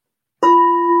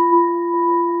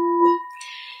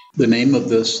The name of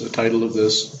this, the title of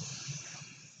this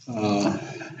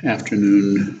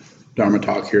afternoon Dharma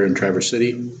talk here in Traverse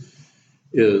City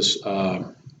is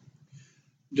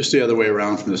just the other way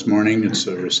around from this morning. It's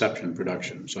a reception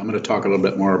production. So I'm going to talk a little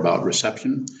bit more about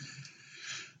reception.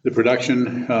 The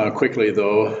production, quickly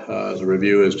though, as a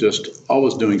review, is just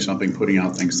always doing something, putting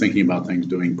out things, thinking about things,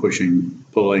 doing, pushing,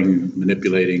 pulling,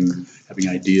 manipulating, having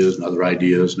ideas and other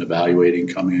ideas, and evaluating,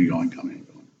 coming and going, coming and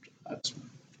going. That's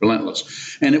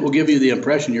relentless. And it will give you the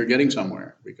impression you're getting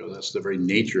somewhere, because that's the very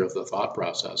nature of the thought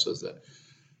process, is that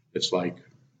it's like,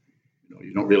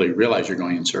 you don't really realize you're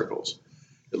going in circles.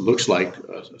 It looks like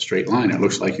a straight line. It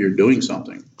looks like you're doing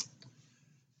something.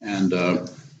 And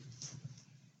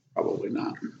probably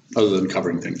not, other than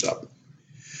covering things up.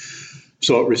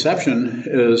 So reception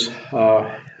is,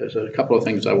 there's a couple of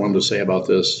things I wanted to say about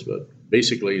this, but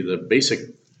basically the basic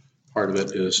part of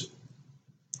it is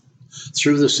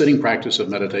through the sitting practice of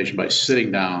meditation, by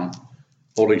sitting down,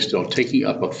 holding still, taking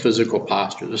up a physical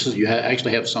posture. This is,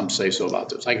 actually have some say-so about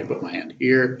this. I can put my hand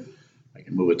here, I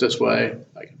can move it this way,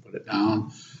 I can put it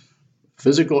down.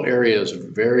 Physical areas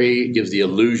gives the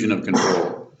illusion of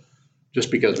control.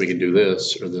 Just because we can do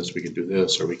this, or this, we can do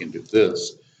this, or we can do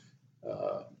this,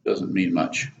 doesn't mean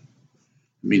much.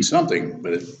 It means something,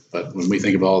 but when we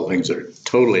think of all the things that are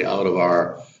totally out of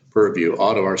our purview,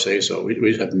 out of our say-so, we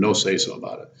just have no say-so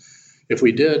about it. If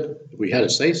we had a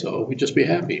say-so, we'd just be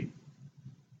happy.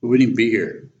 We wouldn't even be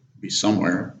here. We'd be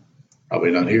somewhere,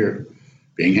 probably not here,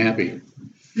 being happy.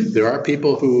 There are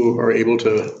people who are able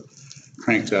to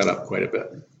crank that up quite a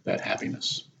bit, that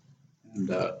happiness. And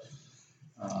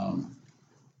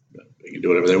they can do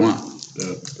whatever they want.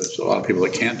 There's a lot of people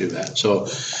that can't do that. So,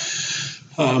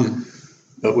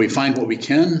 but we find what we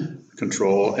can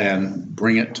control and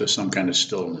bring it to some kind of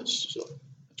stillness. So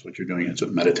that's what you're doing. That's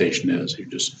what meditation is. You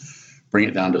just bring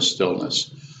it down to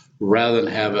stillness, rather than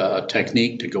have a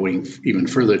technique to going even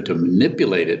further to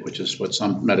manipulate it, which is what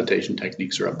some meditation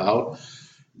techniques are about.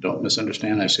 Don't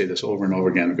misunderstand. I say this over and over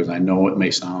again because I know it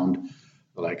may sound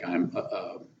like I'm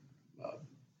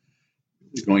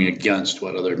going against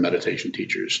what other meditation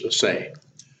teachers say.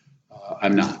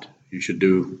 I'm not. You should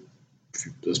do,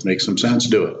 if this makes some sense,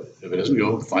 do it. If it doesn't,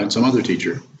 go find some other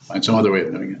teacher, find some other way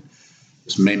of doing it.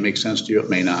 This may make sense to you, it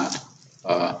may not.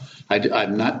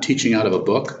 I'm not teaching out of a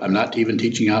book. I'm not even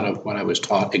teaching out of what I was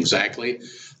taught exactly.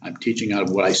 I'm teaching out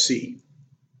of what I see.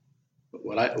 But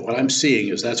what I'm seeing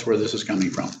is that's where this is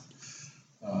coming from.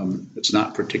 It's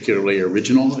not particularly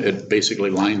original. It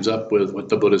basically lines up with what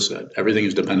the Buddha said. Everything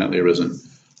is dependently arisen.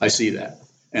 I see that.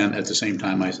 And at the same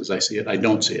time, as I see it, I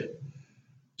don't see it.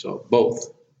 So both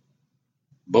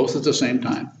at the same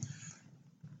time.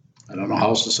 I don't know how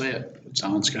else to say it.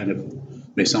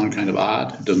 It may sound kind of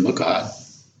odd. It doesn't look odd.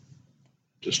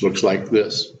 It just looks like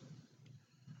this.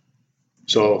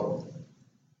 So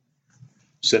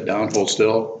sit down, hold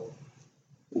still.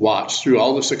 Watch through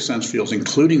all the six sense fields,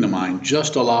 including the mind.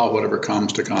 Just allow whatever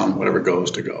comes to come, whatever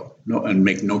goes to go. No, and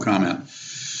make no comment,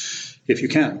 if you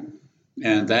can.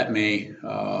 And that may,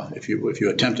 if you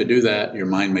attempt to do that, your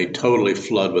mind may totally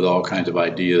flood with all kinds of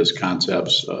ideas,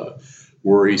 concepts,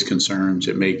 worries, concerns.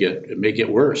 It may get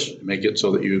worse. It may get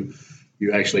so that you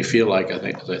actually feel like,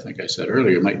 as I think I said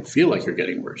earlier, you might feel like you're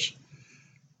getting worse.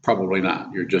 Probably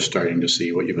not. You're just starting to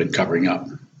see what you've been covering up.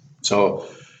 So.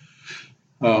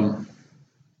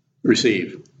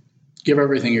 Receive. Give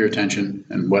everything your attention,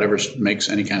 and whatever makes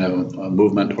any kind of a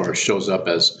movement or shows up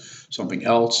as something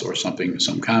else or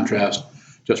some contrast,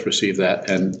 just receive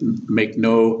that and make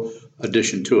no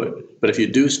addition to it. But if you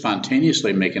do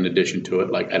spontaneously make an addition to it,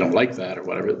 like I don't like that or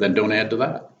whatever, then don't add to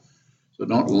that. So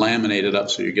don't laminate it up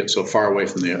so you get so far away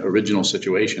from the original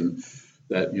situation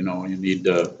that you need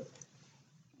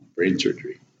brain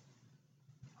surgery.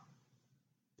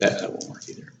 That won't work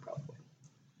either.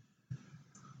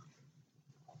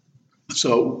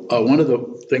 So one of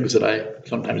the things that I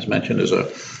sometimes mention is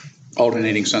a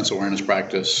alternating sense awareness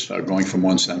practice, going from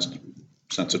one sense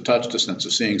of touch to sense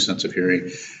of seeing, sense of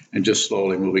hearing, and just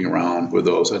slowly moving around with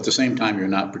those. At the same time, you're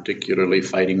not particularly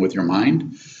fighting with your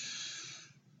mind.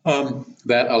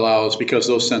 That allows, because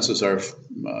those senses are,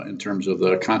 in terms of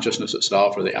the consciousness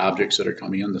itself or the objects that are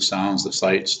coming in, the sounds, the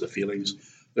sights, the feelings,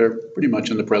 they're pretty much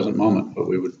in the present moment, what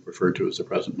we would refer to as the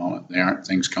present moment. They aren't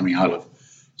things coming out of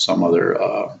some other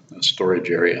storage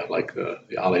area like the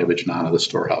Alaya Vijnana, the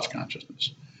storehouse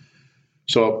consciousness.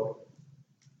 So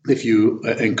if you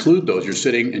include those, you're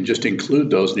sitting and just include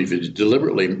those, and if you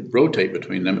deliberately rotate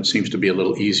between them, it seems to be a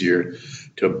little easier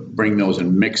to bring those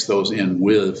and mix those in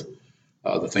with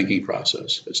the thinking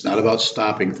process. It's not about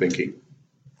stopping thinking.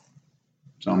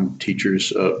 Some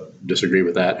teachers disagree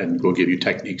with that and will give you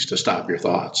techniques to stop your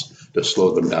thoughts, to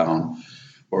slow them down,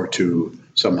 or to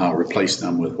somehow replace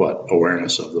them with what?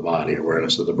 Awareness of the body,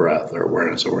 awareness of the breath, or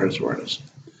awareness.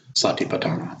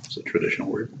 Satipatthana is a traditional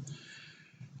word.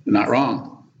 You're not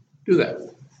wrong. Do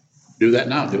that. Do that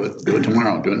now. Do it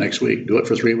tomorrow. Do it next week. Do it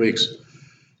for 3 weeks.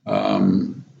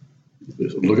 Listen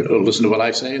to what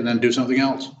I say and then do something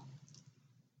else.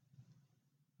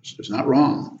 It's not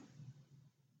wrong.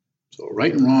 So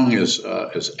right and wrong is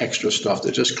extra stuff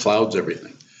that just clouds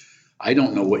everything. I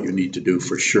don't know what you need to do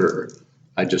for sure.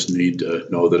 I just need to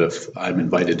know that if I'm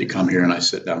invited to come here and I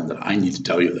sit down, that I need to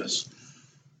tell you this.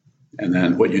 And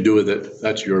then what you do with it,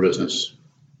 that's your business.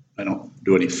 I don't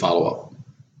do any follow-up.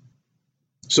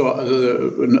 So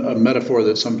a metaphor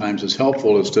that sometimes is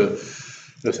helpful is to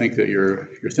think that your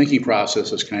thinking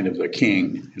process is kind of the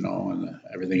king, and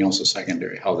everything else is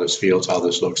secondary. How this feels, how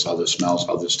this looks, how this smells,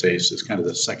 how this tastes is kind of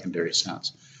the secondary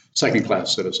sense,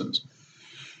 second-class citizens.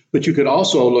 But you could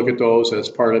also look at those as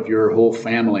part of your whole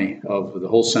family, of the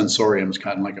whole sensorium is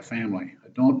kind of like a family.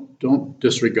 Don't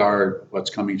disregard what's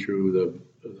coming through the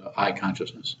eye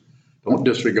consciousness. Don't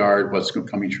disregard what's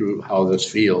coming through how this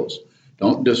feels.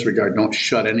 Don't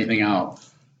shut anything out.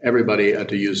 Everybody,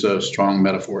 to use a strong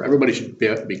metaphor, everybody should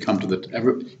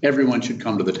everyone should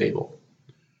come to the table.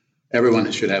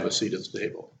 Everyone should have a seat at the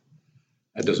table.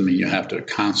 That doesn't mean you have to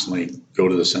constantly go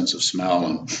to the sense of smell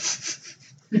and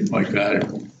like that.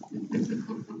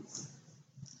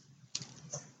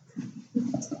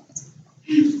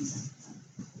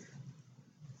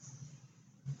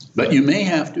 But you may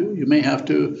have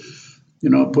to,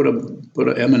 put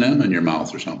an M&M in your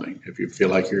mouth or something if you feel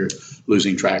like you're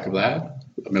losing track of that.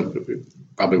 I mean, we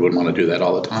probably wouldn't want to do that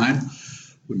all the time.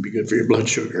 Wouldn't be good for your blood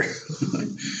sugar.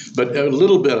 But a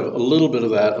little bit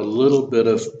of that, a little bit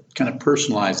of kind of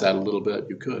personalize that a little bit.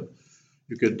 You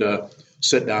could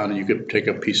sit down and you could take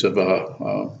a piece of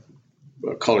a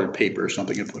colored paper or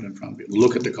something and put it in front of you.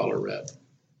 Look at the color red.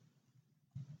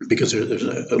 Because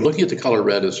looking at the color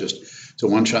red is it's a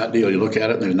one-shot deal. You look at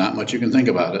it and there's not much you can think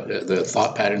about it. The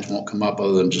thought patterns won't come up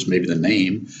other than just maybe the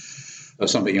name.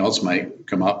 Something else might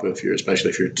come up especially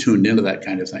if you're tuned into that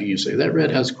kind of thing. You say, that red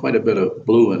has quite a bit of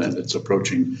blue in it. It's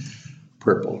approaching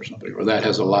purple or something. Or that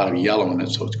has a lot of yellow in it,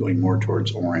 so it's going more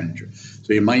towards orange.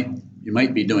 So you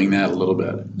might be doing that a little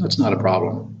bit. That's not a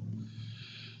problem.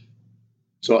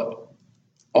 So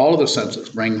all of the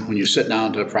senses, when you sit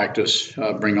down to practice,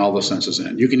 bring all the senses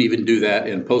in. You can even do that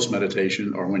in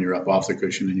post-meditation or when you're up off the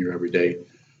cushion in your everyday,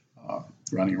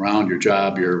 running around your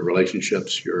job, your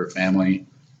relationships, your family,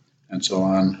 and so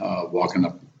on, walking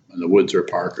up in the woods or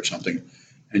park or something.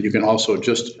 And you can also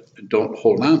just, don't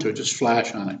hold on to it, just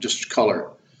flash on it, just color,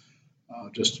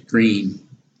 just green.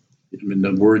 I mean,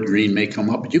 the word green may come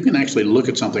up, but you can actually look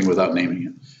at something without naming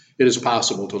it. It is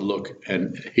possible to look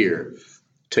and hear,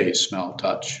 taste, smell,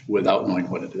 touch without knowing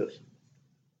what it is.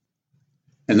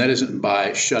 And that isn't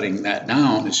by shutting that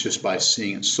down, it's just by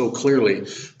seeing it so clearly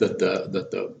that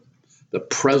the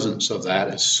presence of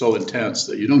that is so intense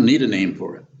that you don't need a name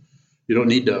for it. You don't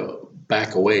need to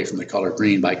back away from the color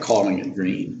green by calling it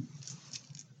green.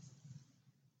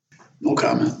 No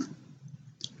comment.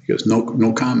 Because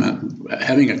no comment,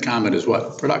 having a comment is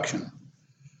what? Production.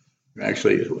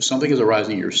 Actually, something is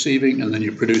arising, you're receiving, and then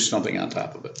you produce something on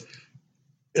top of it.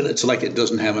 And it's like it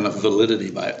doesn't have enough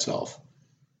validity by itself.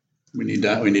 We need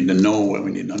that. We need to know what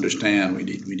we need to understand. We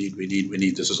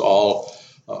need. This is all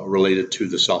related to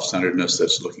the self-centeredness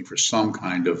that's looking for some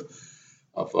kind of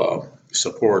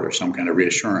support or some kind of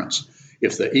reassurance.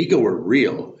 If the ego were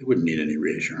real, it wouldn't need any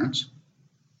reassurance.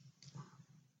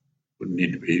 Wouldn't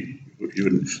need to be.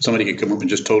 Somebody could come up and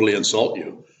just totally insult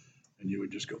you, and you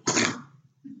would just go.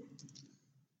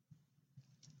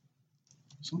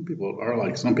 Some people are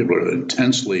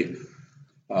intensely,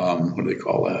 what do they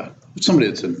call that? Somebody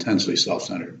that's intensely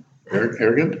self-centered.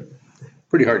 Arrogant?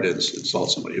 Pretty hard to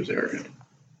insult somebody who's arrogant.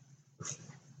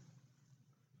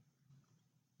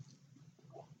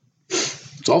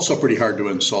 It's also pretty hard to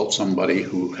insult somebody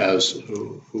who has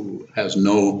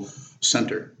no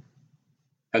center,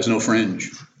 has no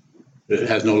fringe,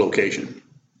 has no location.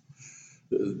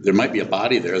 There might be a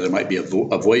body there might be a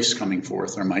voice coming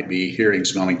forth, there might be hearing,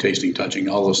 smelling, tasting, touching,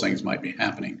 all those things might be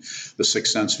happening. The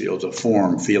six sense fields of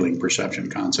form, feeling, perception,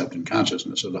 concept, and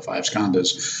consciousness of the five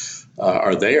skandhas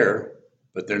are there,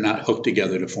 but they're not hooked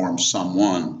together to form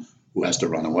someone who has to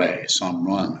run away,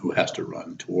 someone who has to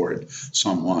run toward,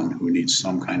 someone who needs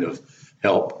some kind of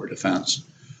help or defense.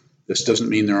 This doesn't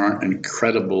mean there aren't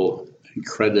incredibly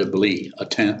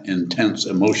intense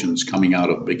emotions coming out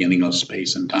of beginningless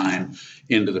space and time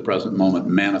into the present moment,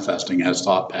 manifesting as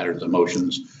thought patterns,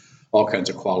 emotions, all kinds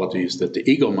of qualities that the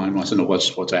ego mind wants to know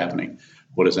what's happening.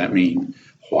 What does that mean?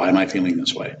 Why am I feeling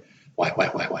this way? Why?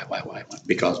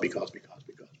 Because.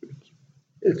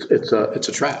 It's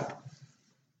a trap.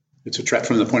 It's a trap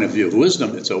from the point of view of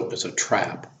wisdom. It's a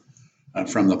trap.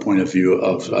 From the point of view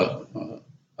of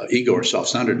ego or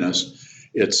self-centeredness,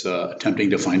 it's attempting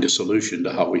to find a solution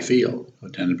to how we feel,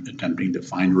 attempting to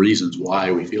find reasons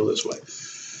why we feel this way.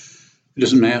 It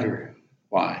doesn't matter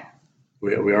why.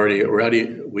 We already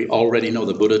know.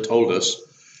 The Buddha told us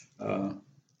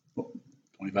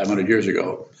 2,500 years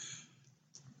ago,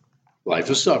 life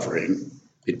is suffering.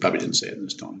 He probably didn't say it in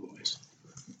this tone of voice.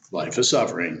 Life is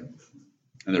suffering,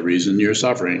 and the reason you're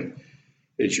suffering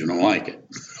is you don't like it.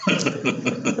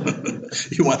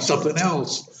 You want something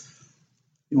else.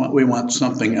 We want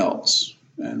something else,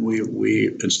 and we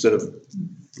instead of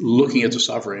looking at the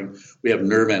suffering, we have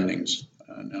nerve endings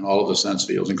and all of the sense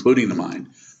fields, including the mind,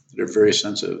 that are very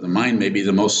sensitive. The mind may be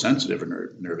the most sensitive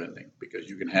nerve ending because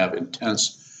you can have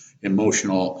intense,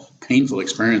 emotional, painful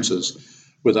experiences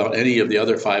without any of the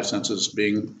other five senses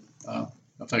being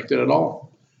affected at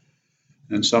all.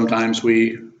 And sometimes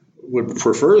we would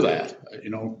prefer that.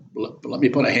 Let me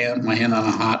put my hand on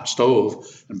a hot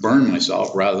stove and burn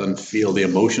myself rather than feel the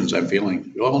emotions I'm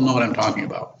feeling. You all know what I'm talking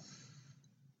about.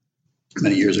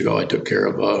 Many years ago, I took care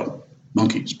of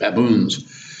monkeys, baboons.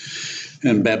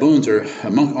 And baboons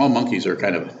all monkeys are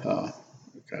kind of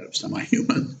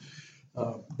semi-human.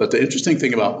 But the interesting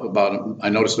thing I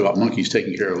noticed about monkeys,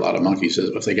 taking care of a lot of monkeys,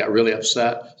 is if they got really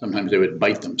upset, sometimes they would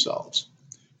bite themselves.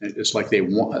 It's like they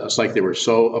were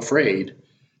so afraid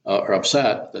or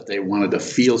upset that they wanted to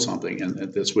feel something, and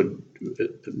this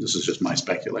is just my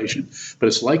speculation, but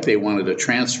it's like they wanted to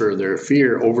transfer their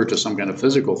fear over to some kind of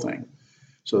physical thing,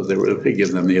 so they would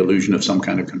give them the illusion of some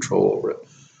kind of control over it.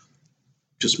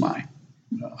 Just my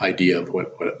idea of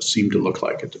what it seemed to look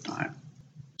like at the time.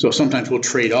 So sometimes we'll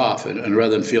trade off, and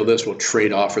rather than feel this, we'll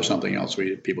trade off for something else.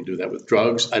 People do that with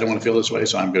drugs. I don't want to feel this way,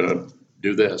 so I'm going to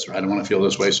do this. Or I don't want to feel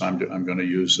this way, so I'm going to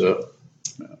use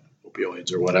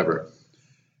opioids or whatever.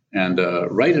 And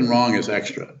right and wrong is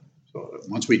extra. So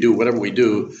once we do whatever we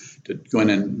do to go in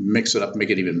and mix it up, make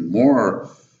it even more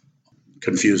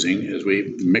confusing, as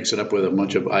we mix it up with a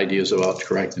bunch of ideas about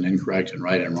correct and incorrect and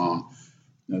right and wrong.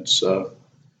 That's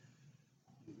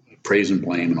praise and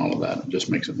blame and all of that. It just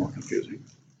makes it more confusing.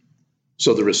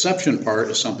 So the reception part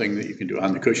is something that you can do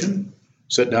on the cushion,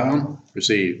 sit down,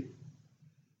 receive.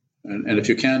 And if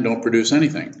you can, don't produce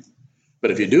anything. But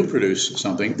if you do produce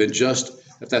something, then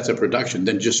if that's a production,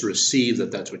 then just receive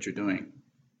that that's what you're doing.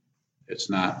 It's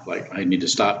not like I need to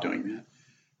stop doing that.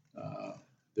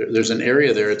 There's an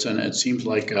area there. It seems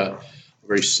like a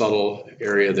very subtle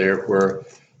area there where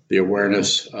the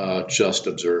awareness just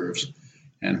observes,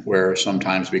 and where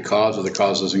sometimes because of the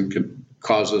causes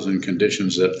and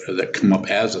conditions that come up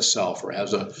as a self or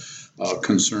as a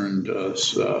concerned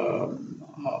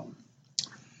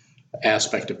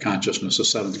aspect of consciousness, a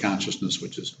seventh consciousness,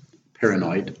 which is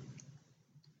paranoid,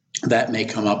 that may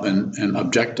come up and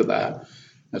object to that.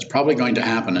 That's probably going to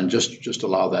happen, and just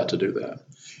allow that to do that.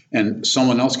 And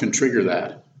someone else can trigger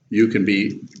that. You can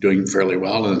be doing fairly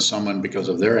well, and someone, because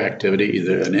of their activity,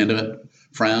 either an intimate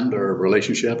friend or a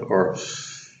relationship or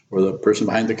the person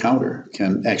behind the counter,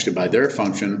 can actually, by their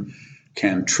function,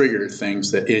 can trigger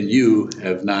things that in you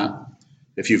have not.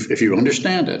 If you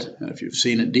understand it, if you've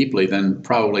seen it deeply, then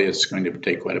probably it's going to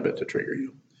take quite a bit to trigger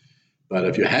you. But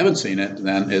if you haven't seen it,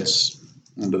 then it's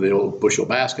under the old bushel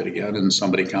basket again, and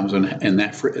somebody comes in, and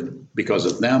that because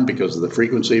of them, because of the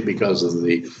frequency, because of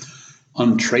the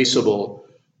untraceable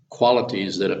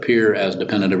qualities that appear as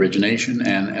dependent origination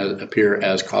and appear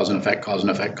as cause and effect, cause and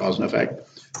effect, cause and effect.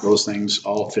 Those things,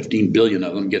 all 15 billion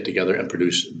of them, get together and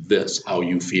produce this, how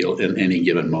you feel in any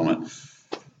given moment.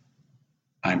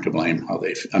 I'm to blame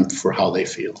for how they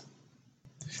feel.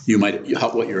 What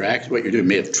you're doing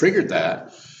may have triggered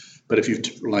that, but if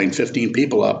you've lined 15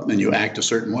 people up and you act a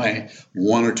certain way,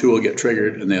 one or two will get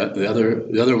triggered, and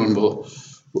the other one will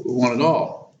want it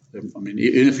all. I mean,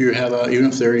 even if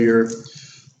they're your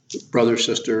brother,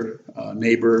 sister,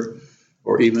 neighbor,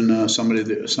 or even someone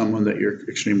that you're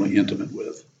extremely intimate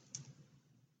with.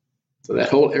 So that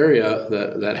whole area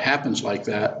that happens like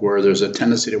that, where there's a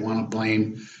tendency to want to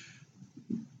blame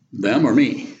them or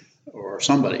me or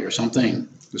somebody or something,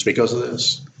 it's because of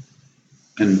this.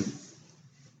 And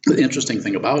the interesting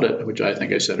thing about it, which I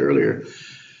think I said earlier,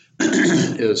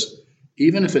 is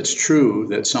even if it's true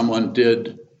that someone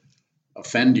did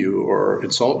offend you or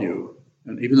insult you,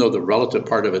 and even though the relative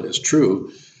part of it is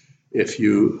true, if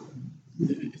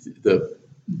the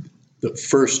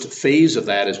first phase of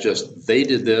that is just, they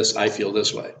did this, I feel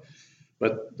this way.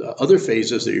 But the other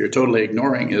phases that you're totally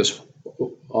ignoring is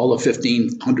all the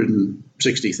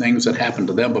 1,560 things that happened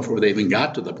to them before they even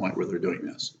got to the point where they're doing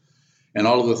this. And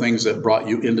all of the things that brought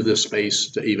you into this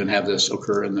space to even have this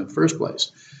occur in the first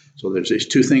place. So there's these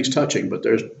two things touching, but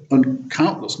there's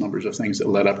countless numbers of things that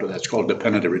led up to that. It's called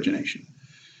dependent origination.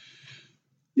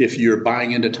 If you're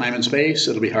buying into time and space,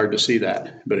 it'll be hard to see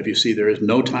that. But if you see there is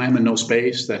no time and no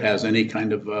space that has any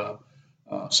kind of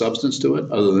substance to it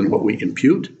other than what we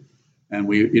impute, and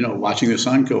watching the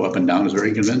sun go up and down is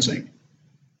very convincing.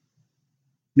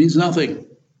 It means nothing.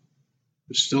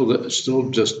 It's still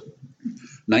just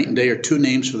night and day are two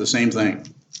names for the same thing.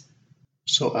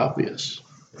 So obvious.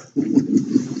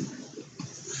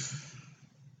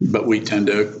 But we tend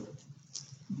to,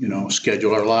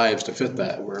 schedule our lives to fit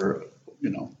that. We're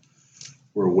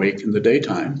awake in the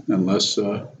daytime, unless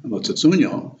it's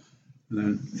Unyo, and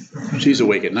then she's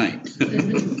awake at night,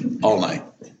 all night,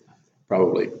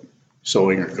 probably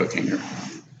sewing or cooking or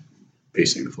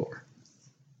pacing the floor.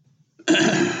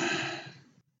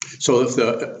 So if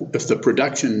the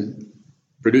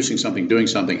producing something, doing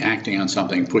something, acting on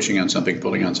something, pushing on something,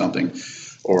 pulling on something,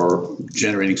 or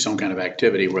generating some kind of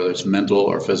activity, whether it's mental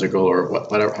or physical or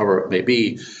whatever, however it may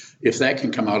be, if that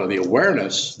can come out of the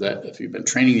awareness, that if you've been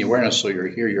training the awareness, so you're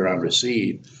here, you're on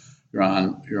receive, you're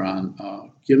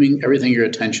on giving everything your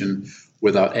attention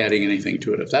without adding anything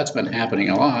to it. If that's been happening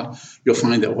a lot, you'll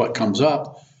find that what comes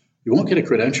up, you won't get a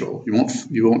credential. You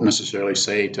won't necessarily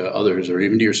say to others or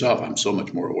even to yourself, I'm so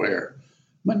much more aware.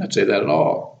 You might not say that at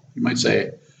all. You might say,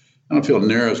 I don't feel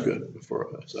near as good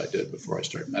as I did before I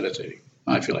started meditating.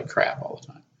 I feel like crap all the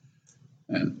time.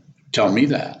 And tell me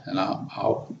that, and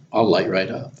I'll light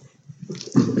right up.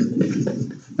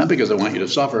 Not because I want you to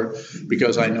suffer,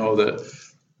 because I know that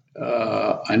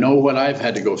I know what I've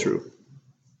had to go through.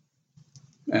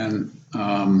 And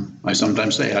I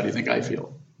sometimes say, how do you think I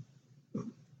feel?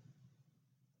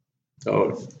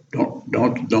 So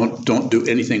don't do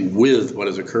anything with what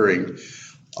is occurring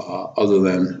other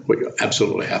than what you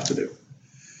absolutely have to do.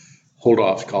 Hold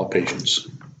off, call patience.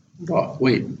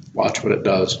 Wait, watch what it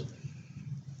does.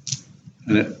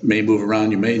 And it may move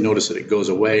around. You may notice that it goes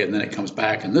away and then it comes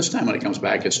back. And this time when it comes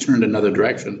back, it's turned another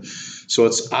direction. So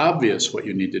it's obvious what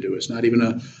you need to do. It's not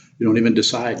even you don't even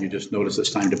decide. You just notice it's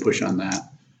time to push on that.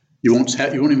 You won't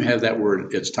even have that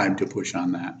word, it's time to push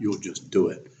on that. You'll just do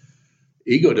it.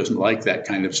 Ego doesn't like that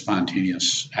kind of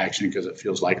spontaneous action because it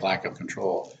feels like lack of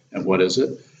control. And what is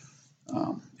it?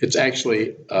 It's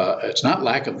actually, it's not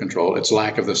lack of control. It's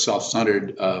lack of the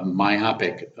self-centered,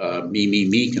 myopic,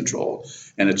 me control.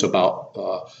 And it's about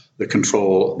the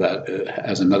control that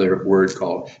has another word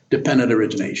called dependent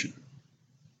origination.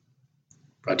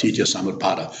 Pratitya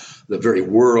Samutpada, the very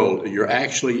world, you're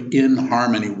actually in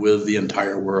harmony with the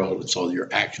entire world. And so your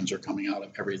actions are coming out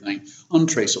of everything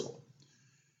untraceable.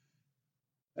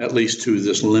 At least to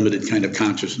this limited kind of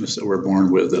consciousness that we're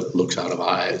born with that looks out of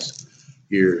eyes,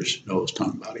 ears, nose,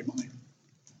 tongue, body, mind.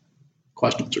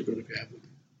 Questions are good if you have them.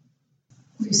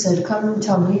 You said, come and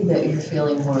tell me that you're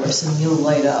feeling worse and you'll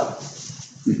light up.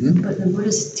 Mm-hmm. But in the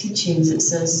Buddhist teachings, it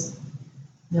says,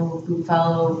 if we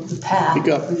follow the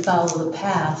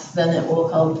path, then it will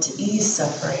help to ease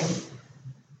suffering.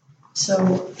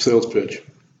 So sales pitch.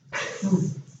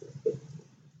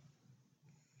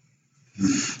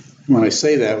 When I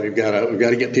say that, we've got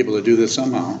to get people to do this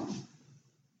somehow.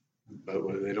 But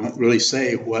they don't really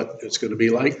say what it's going to be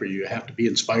like for you. You have to be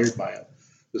inspired by it.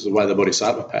 This is why the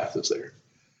Bodhisattva path is there.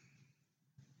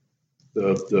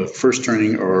 The first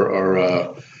turning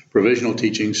or provisional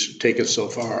teachings take us so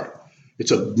far.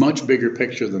 It's a much bigger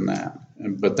picture than that.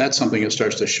 But that's something that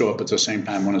starts to show up at the same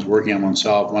time. One is working on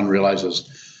oneself. One realizes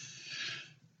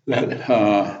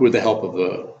that with the help of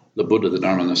the Buddha, the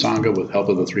Dharma, and the Sangha, with the help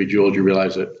of the three jewels, you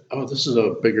realize that, this is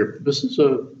a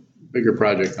bigger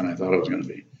project than I thought it was going to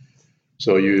be.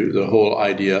 So the whole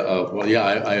idea of,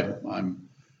 I'm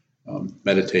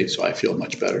meditate, so I feel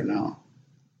much better now.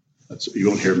 You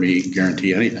won't hear me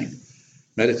guarantee anything.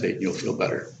 Meditate and you'll feel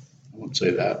better. I won't say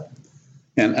that.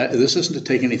 And this isn't to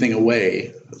take anything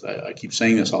away. I keep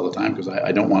saying this all the time because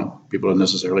I don't want people to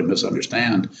necessarily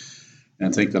misunderstand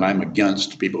and think that I'm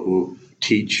against people who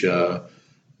teach John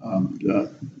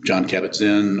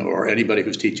Kabat-Zinn or anybody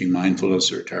who's teaching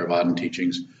mindfulness or Theravadan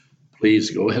teachings.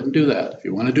 Please go ahead and do that. If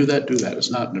you want to do that, do that.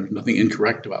 There's nothing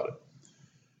incorrect about it.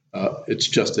 It's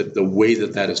just that the way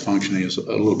that is functioning is a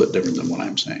little bit different than what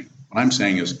I'm saying. What I'm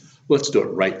saying is, let's do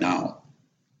it right now.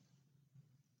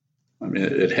 I mean,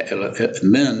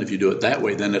 and then if you do it that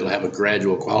way, then it'll have a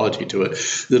gradual quality to it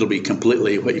that'll be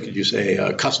completely,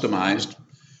 customized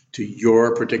to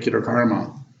your particular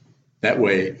karma. That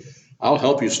way, I'll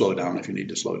help you slow down if you need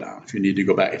to slow down, if you need to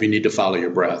go back, if you need to follow your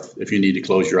breath, if you need to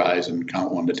close your eyes and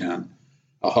count 1 to 10.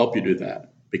 I'll help you do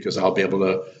that because I'll be able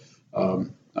to,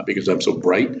 not because I'm so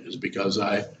bright, it's because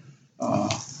I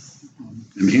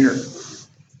am here.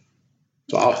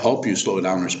 So I'll help you slow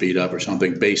down or speed up or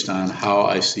something based on how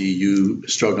I see you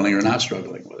struggling or not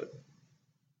struggling with it.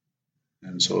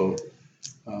 And so,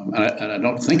 and I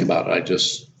don't think about it, I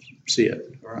just see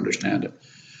it or understand it.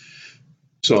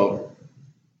 So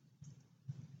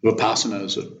Vipassana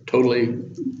is a totally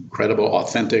credible,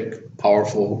 authentic,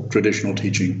 powerful, traditional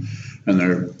teaching. And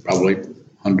there are probably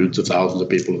hundreds of thousands of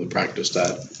people that practice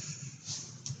that.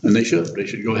 And they should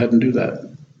go ahead and do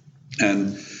that.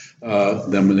 And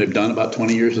then when they've done about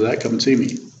 20 years of that, come and see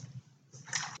me.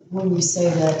 When you say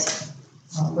that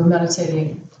we're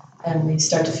meditating and we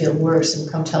start to feel worse and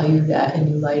come tell you that and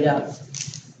you light up,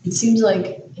 it seems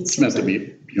like it's meant to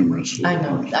be humorous. I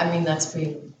know. I mean, that's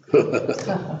being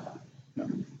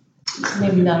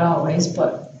maybe not always,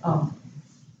 but I'm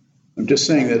just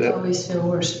saying that I always feel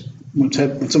worse. When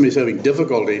somebody's having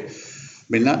difficulty, I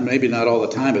mean, maybe not all the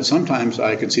time, but sometimes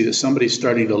I can see that somebody's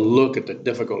starting to look at the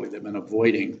difficulty they've been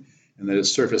avoiding and that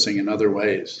it's surfacing in other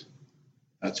ways.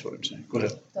 That's what I'm saying. Go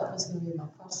ahead. That was going to be my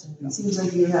question. It seems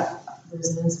like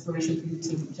there's an inspiration for you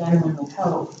to genuinely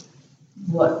tell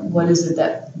what is it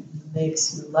that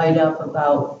makes you light up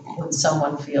about when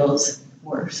someone feels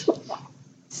worse.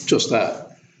 Just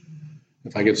that.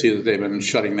 If I can see that they've been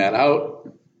shutting that out,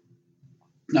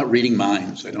 not reading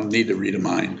minds. I don't need to read a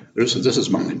mind. This is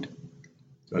mind.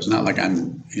 So it's not like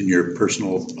I'm in your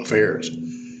personal affairs.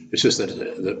 It's just that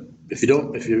if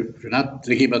you're not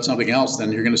thinking about something else,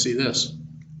 then you're going to see this.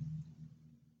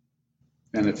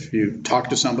 And if you talk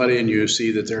to somebody and you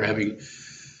see that they're having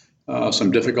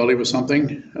some difficulty with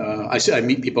something, I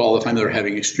meet people all the time that are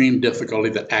having extreme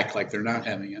difficulty that act like they're not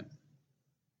having it.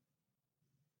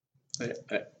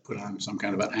 I put on some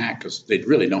kind of an act because they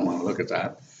really don't want to look at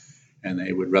that, and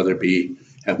they would rather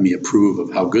have me approve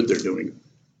of how good they're doing.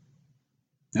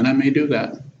 And I may do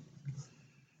that.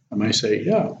 I may say,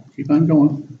 yeah, keep on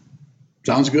going.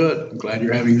 Sounds good. I'm glad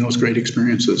you're having those great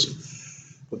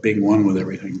experiences, but being one with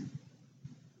everything.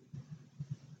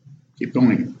 Keep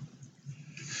going.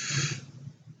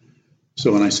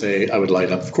 So when I say I would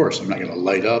light up, of course, I'm not going to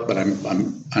light up, but I'm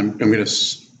going to,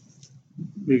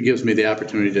 it gives me the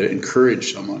opportunity to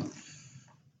encourage someone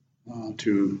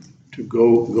to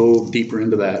go deeper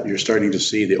into that. You're starting to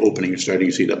see the opening. You're starting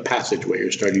to see the passageway.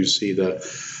 You're starting to see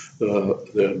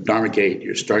the Dharma gate.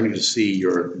 You're starting to see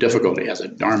your difficulty as a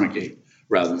Dharma gate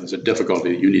rather than as a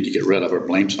difficulty that you need to get rid of or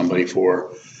blame somebody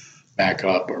for, back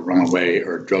up or run away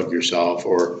or drug yourself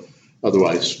or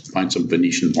otherwise find some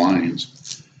Venetian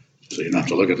blinds so you don't have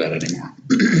to look at that anymore.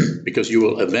 Because you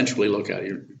will eventually look at it.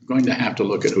 You're going to have to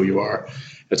look at who you are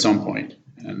at some point.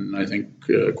 And I think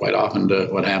quite often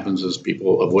what happens is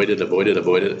people avoid it,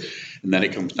 and then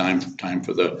it comes time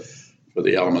for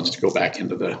the elements to go back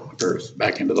into the earth,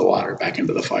 back into the water, back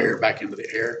into the fire, back into the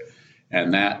air,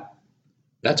 and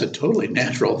that's a totally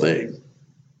natural thing.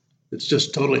 It's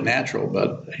just totally natural,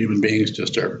 but human beings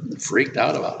just are freaked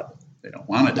out about it. They don't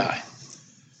want to die.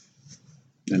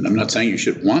 And I'm not saying you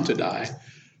should want to die,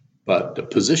 but the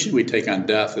position we take on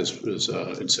death is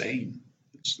insane.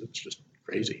 It's just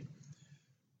crazy.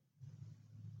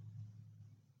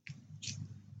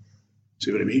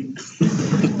 See what I mean?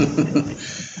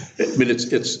 I mean,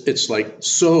 it's like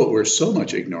we're so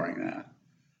much ignoring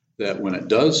that when it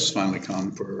does finally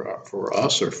come for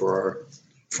us or for our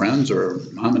friends or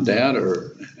mom and dad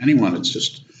or anyone, it's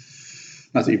just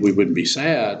not that we wouldn't be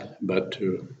sad, but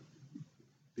to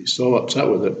be so upset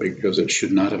with it because it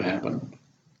should not have happened.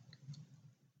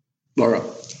 Laura.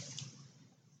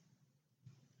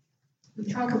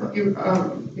 We talk about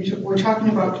we're talking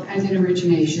about dependent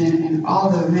origination and all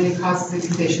the many causes and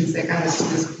conditions that got us to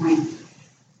this point.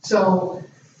 So,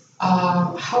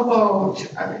 how about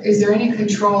is there any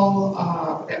control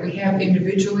that we have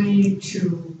individually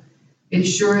to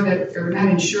ensure that, or not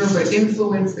ensure, but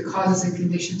influence the causes and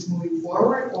conditions moving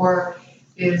forward, or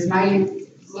is my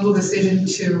little decision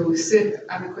to sit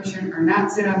on the cushion or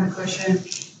not sit on the cushion,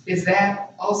 is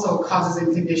that also causes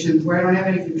and conditions where I don't have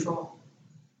any control?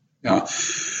 Yeah,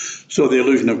 so the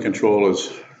illusion of control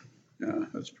is,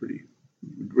 that's pretty,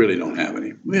 really don't have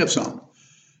any. We have some,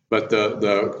 but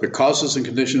the causes and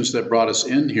conditions that brought us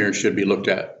in here should be looked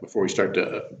at before we start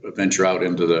to venture out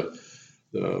into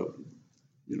the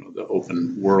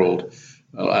open world.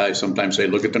 I sometimes say,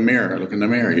 look at the mirror, look in the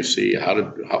mirror. You see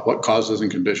what causes and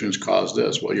conditions caused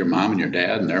this? Well, your mom and your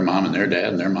dad and their mom and their dad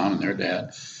and their mom and their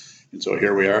dad. And so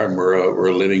here we are, and we're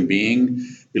a living being.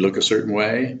 We look a certain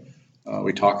way.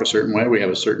 We talk a certain way. We have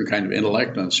a certain kind of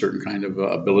intellect and a certain kind of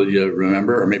ability to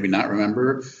remember or maybe not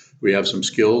remember. We have some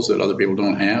skills that other people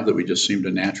don't have that we just seem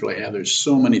to naturally have. There's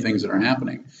so many things that are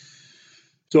happening.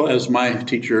 So as my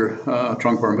teacher,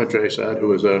 Trungpa Rinpoche, said, who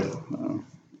was a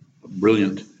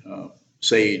brilliant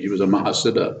sage, he was a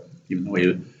Mahasiddha, even though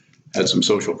he had some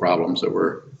social problems that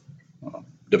were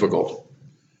difficult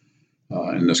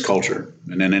in this culture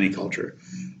and in any culture.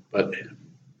 But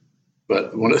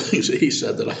one of the things that he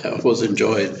said that I always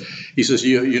enjoyed, he says,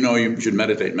 you should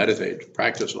meditate,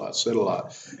 practice a lot, sit a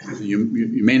lot. You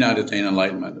may not attain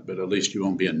enlightenment, but at least you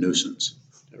won't be a nuisance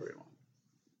to everyone.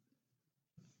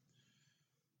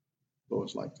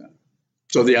 Always like that.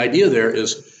 So the idea there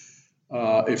is,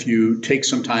 if you take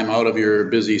some time out of your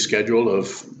busy schedule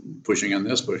of pushing on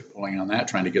this, pulling on that,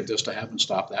 trying to get this to happen,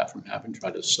 stop that from happening,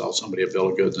 try to sell somebody a bill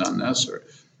of goods on this, or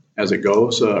as it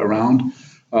goes around,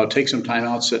 take some time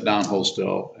out, sit down, hold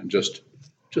still, and just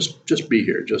be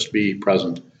here, just be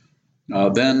present.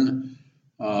 Then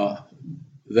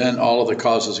all of the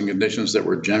causes and conditions that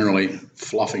we're generally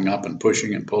fluffing up and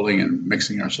pushing and pulling and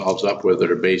mixing ourselves up with that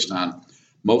are based on,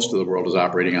 most of the world is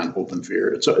operating on hope and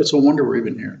fear. It's a wonder we're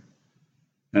even here.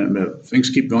 And if things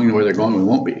keep going the way they're going, we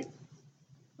won't be.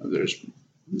 There's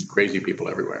crazy people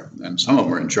everywhere, and some of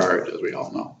them are in charge, as we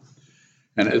all know.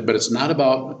 But it's not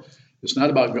about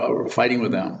fighting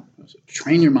with them.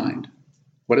 Train your mind.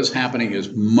 What is happening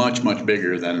is much, much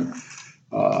bigger than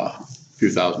a few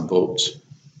thousand votes.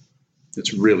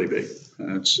 It's really big,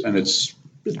 and it's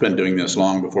been doing this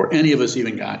long before any of us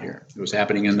even got here. It was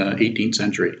happening in the 18th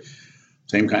century.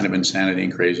 Same kind of insanity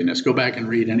and craziness. Go back and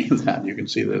read any of that. You can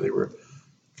see that they were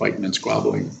fighting and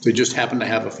squabbling. They just happened to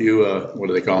have a few, what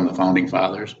do they call them, the Founding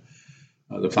Fathers.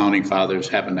 The Founding Fathers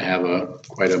happened to have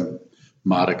quite a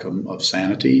modicum of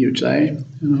sanity, you'd say.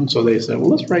 So they said,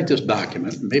 well, let's write this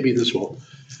document. Maybe this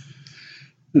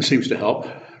seems to help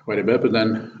quite a bit, but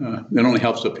then it only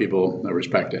helps if people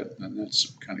respect it, and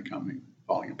that's kind of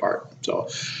falling apart. So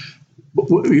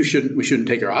we shouldn't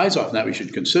take our eyes off that. We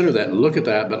should consider that and look at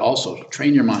that, but also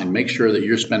train your mind. Make sure that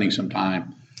you're spending some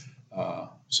time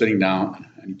sitting down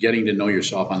and getting to know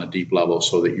yourself on a deep level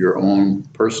so that your own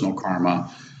personal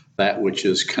karma, that which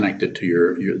is connected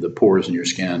to the pores in your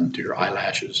skin, to your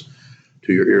eyelashes,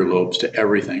 to your earlobes, to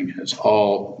everything, is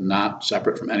all not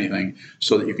separate from anything,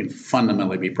 so that you can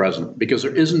fundamentally be present. Because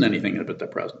there isn't anything but the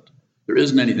present. There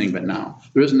isn't anything but now.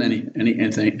 There isn't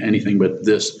anything but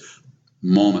this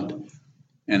moment.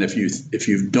 And if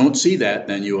you don't see that,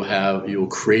 then you'll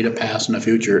create a past and a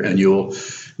future, and you'll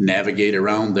navigate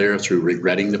around there through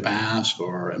regretting the past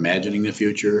or imagining the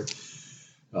future.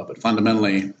 But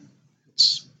fundamentally,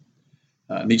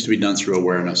 it needs to be done through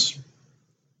awareness.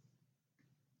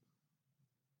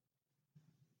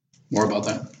 More about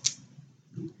that?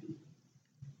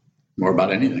 More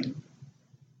about anything?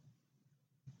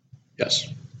 Yes.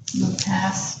 The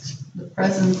past, the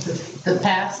present, the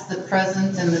past, the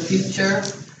present, and the future,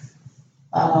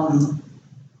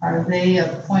 are they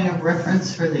a point of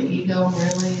reference for the ego,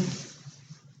 really?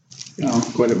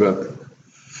 Quite a bit.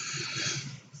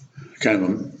 Kind of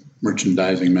a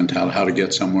merchandising mentality, how to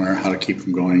get somewhere, how to keep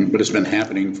from going. But it's been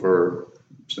happening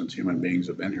since human beings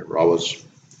have been here. We're always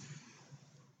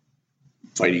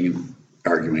fighting and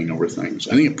arguing over things.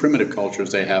 I think in primitive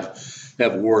cultures they have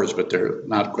wars, but they're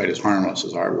not quite as harmless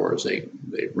as our wars. They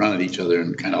run at each other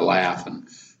and kind of laugh and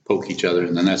poke each other,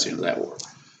 and then that's the end of that war.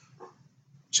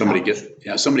 Somebody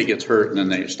gets hurt, and then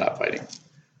they stop fighting.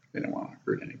 They don't want to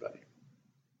hurt anybody.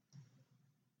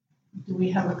 Do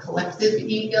we have a collective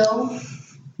ego?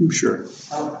 Sure.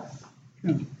 Okay.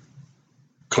 Yeah.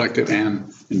 Collective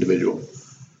and individual.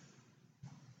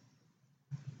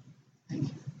 Thank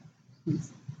you.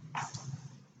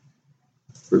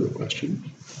 Further questions?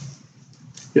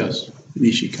 Yes,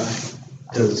 Nishikai.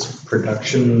 Does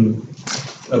production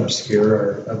obscure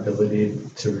our ability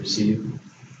to receive?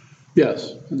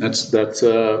 Yes, and that's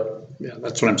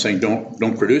what I'm saying.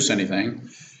 Don't produce anything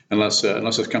unless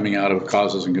it's coming out of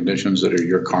causes and conditions that are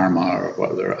your karma, or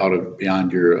whether out of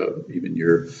beyond even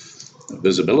your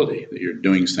visibility, that you're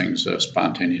doing things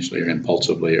spontaneously or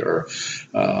impulsively or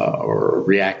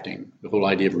reacting. The whole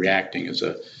idea of reacting is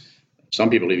some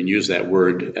people even use that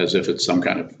word as if it's some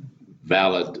kind of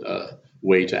valid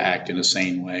way to act in a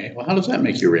sane way. Well, how does that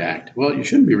make you react? Well, you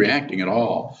shouldn't be reacting at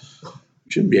all.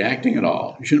 You shouldn't be acting at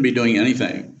all. You shouldn't be doing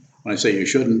anything. When I say you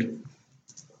shouldn't,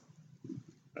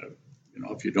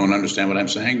 if you don't understand what I'm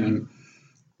saying, then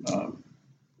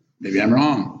maybe I'm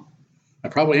wrong. I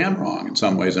probably am wrong in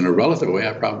some ways. In a relative way,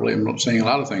 I probably am saying a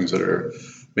lot of things that are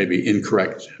maybe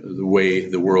incorrect, the way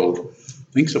the world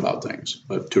thinks about things.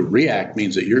 But to react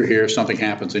means that you're here, something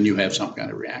happens, and you have some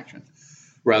kind of reaction.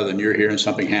 rather than you're here and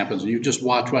something happens and you just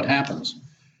watch what happens.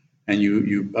 And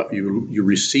you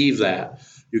receive that,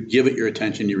 you give it your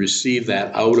attention, you receive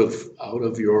that out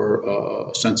of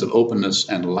your sense of openness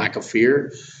and lack of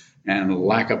fear and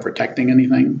lack of protecting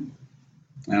anything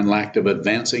and lack of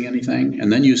advancing anything.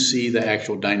 And then you see the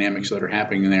actual dynamics that are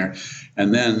happening there.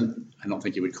 And then I don't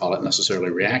think you would call it necessarily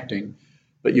reacting,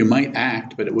 but you might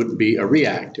act, but it wouldn't be a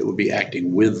react. It would be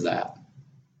acting with that.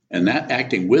 And that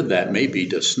acting with that may be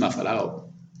to snuff it out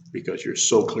because you're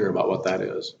so clear about what that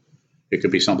is. It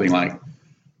could be something like,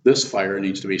 this fire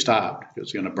needs to be stopped because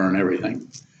it's going to burn everything.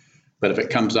 But if it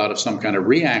comes out of some kind of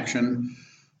reaction,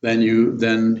 then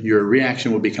your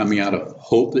reaction will be coming out of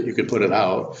hope that you could put it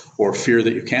out or fear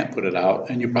that you can't put it out.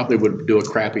 And you probably would do a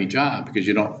crappy job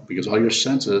because all your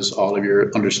senses, all of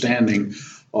your understanding,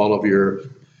 all of your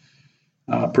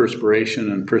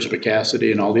perspiration and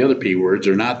perspicacity and all the other P words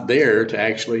are not there to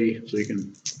actually, so you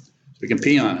can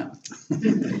pee on it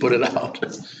and put it out.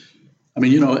 I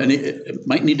mean, and it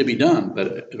might need to be done,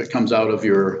 but if it comes out of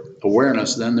your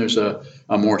awareness, then there's a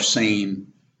more sane,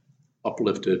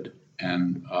 uplifted,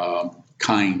 and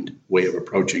kind way of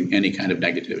approaching any kind of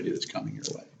negativity that's coming your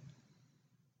way.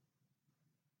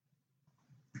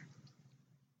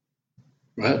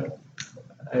 Go ahead.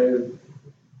 I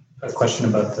have a question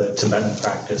about the Tibetan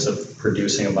practice of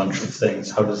producing a bunch of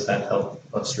things. How does that help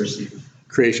us receive?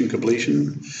 Creation,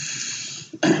 completion.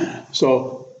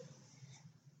 So,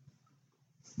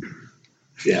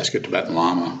 if you ask a Tibetan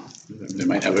Lama, they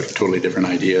might have a totally different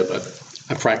idea, but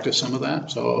I practiced some of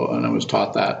that. And I was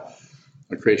taught that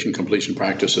creation, completion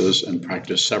practices and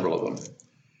practiced several of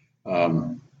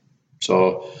them.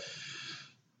 So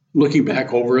looking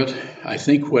back over it, I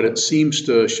think what it seems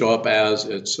to show up as,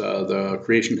 it's the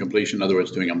creation, completion, in other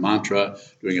words, doing a mantra,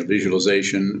 doing a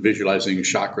visualization, visualizing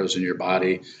chakras in your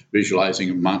body,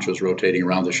 visualizing mantras rotating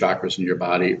around the chakras in your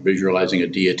body, visualizing a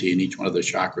deity in each one of the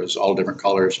chakras, all different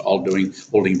colors, all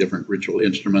holding different ritual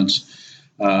instruments,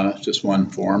 just one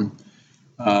form.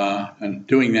 And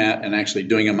doing that and actually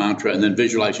doing a mantra and then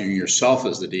visualizing yourself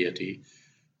as the deity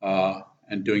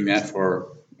and doing that for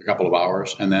a couple of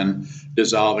hours and then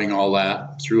dissolving all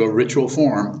that through a ritual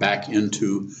form back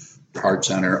into the heart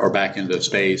center or back into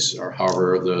space or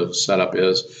however the setup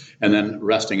is, and then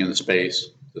resting in the space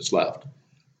that's left.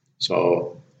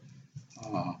 So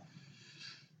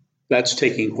that's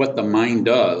taking what the mind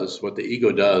does, what the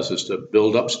ego does is to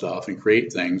build up stuff and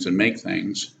create things and make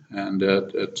things. And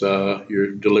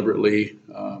you're deliberately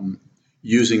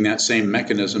using that same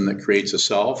mechanism that creates a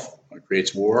self, or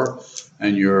creates war,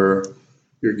 and you're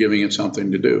giving it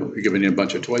something to do. You're giving it a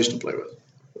bunch of toys to play with.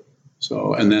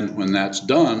 So, and then when that's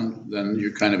done, then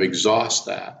you kind of exhaust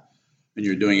that, and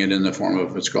you're doing it in the form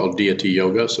of, it's called deity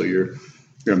yoga. So you're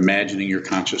imagining your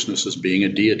consciousness as being a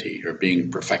deity or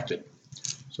being perfected.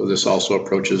 So this also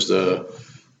approaches the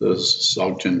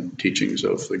Dzogchen teachings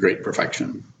of the Great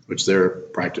Perfection, which their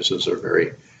practices are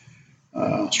very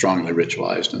strongly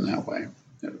ritualized in that way.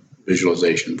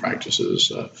 Visualization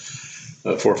practices.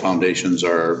 4 foundations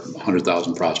are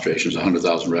 100,000 prostrations,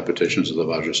 100,000 repetitions of the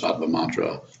Vajrasattva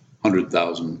mantra,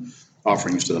 100,000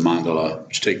 offerings to the mandala,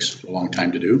 which takes a long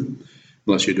time to do,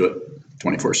 unless you do it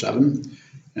 24/7,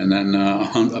 and then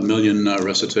a million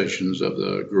recitations of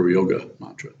the Guru Yoga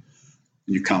mantra.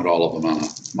 And you count all of them on a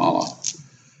mala.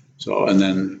 So,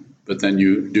 but then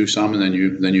you do some, and then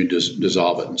you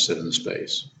dissolve it and sit in the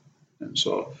space. And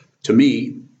so, to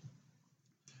me,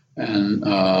 and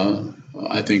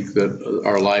I think that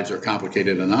our lives are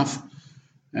complicated enough,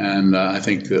 and I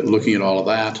think that looking at all of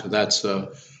that, that's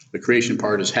the creation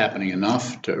part is happening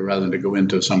enough rather than to go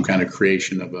into some kind of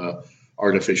creation of a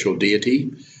artificial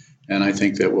deity. And I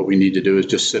think that what we need to do is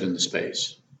just sit in the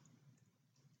space.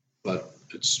 But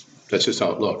that's just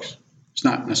how it looks. It's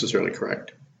not necessarily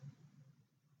correct.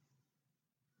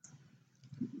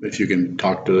 If you can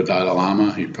talk to the Dalai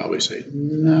Lama, he'd probably say,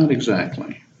 not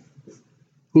exactly.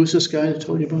 Who's this guy that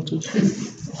told you about this?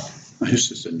 It's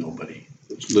just a nobody.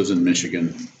 He lives in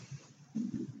Michigan.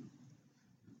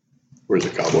 Wears a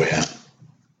cowboy hat.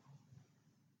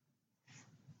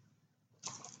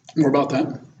 More about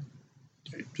that?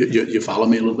 You follow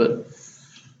me a little bit?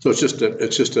 So it's just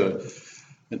an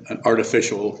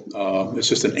artificial, it's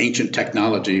just an ancient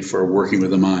technology for working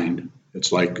with the mind.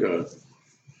 It's like,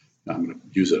 I'm going to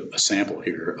use a sample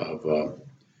here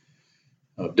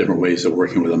of different ways of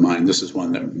working with the mind. This is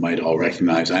one that might all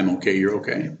recognize. I'm okay, you're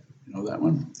okay. You know that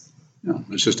one? No,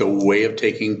 it's just a way of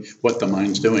taking what the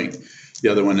mind's doing. The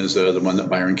other one is the one that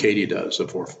Byron Katie does,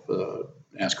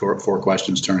 ask 4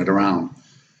 questions, turn it around.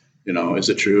 You know, is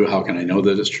it true? How can I know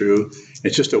that it's true?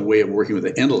 It's just a way of working with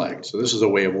the intellect. So this is a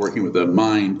way of working with the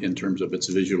mind in terms of its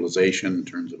visualization, in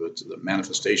terms of its the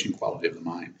manifestation quality of the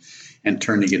mind, and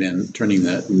turning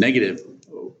the negative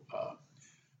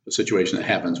the situation that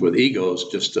happens with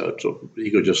egos. So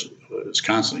ego just is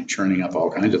constantly churning up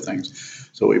all kinds of things.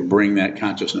 So we bring that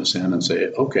consciousness in and say,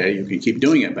 okay, you can keep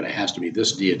doing it, but it has to be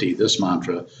this deity, this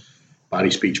mantra, body,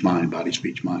 speech, mind, body,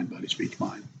 speech, mind, body, speech,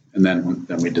 mind. And then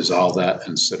we dissolve that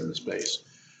and sit in the space.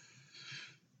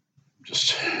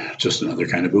 Just another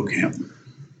kind of boot camp.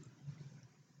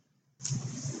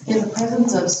 In the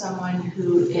presence of someone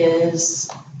who is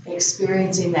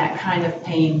experiencing that kind of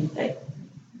pain that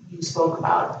you spoke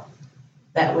about,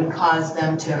 that would cause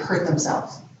them to hurt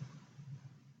themselves,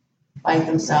 bite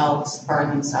themselves, burn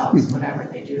themselves, whatever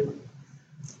they do.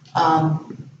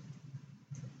 And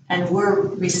we're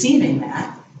receiving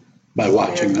that. By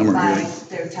watching them or hearing.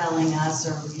 They're telling us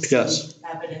or receiving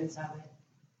evidence of it.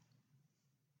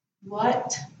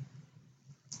 What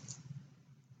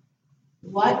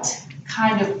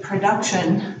kind of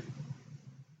production,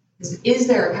 is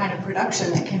there a kind of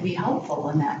production that can be helpful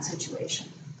in that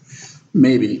situation?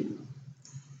 Maybe,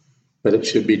 but it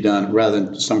should be done, rather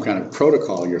than some kind of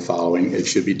protocol you're following, it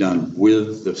should be done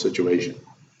with the situation.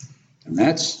 And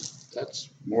that's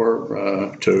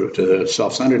more to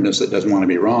self-centeredness that doesn't want to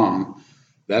be wrong.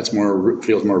 That's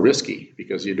feels more risky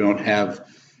because you don't have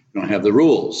the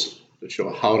rules to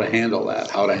show how to handle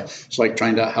that. It's like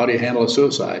how do you handle a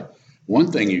suicide?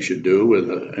 One thing you should do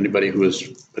with anybody who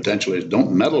is potentially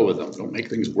don't meddle with them, don't make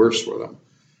things worse for them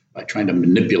by trying to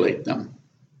manipulate them.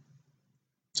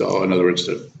 So in other words,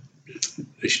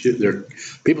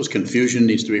 people's confusion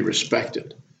needs to be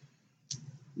respected.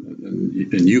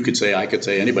 And you could say, I could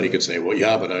say, anybody could say, well,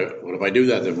 yeah, but what if I do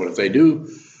that? Then what if they do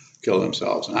kill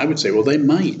themselves? And I would say, well, they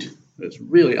might. It's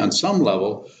really, on some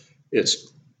level, it's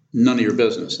none of your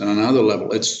business. And on another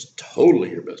level, it's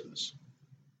totally your business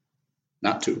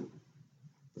not to.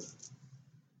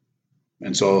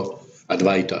 And so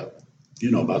Advaita,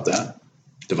 you know about that.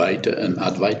 Dvaita and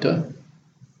Advaita.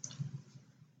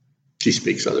 She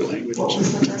speaks other languages. What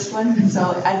was the first one? So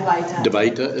Advaita.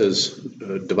 Dvaita is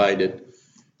divided,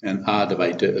 and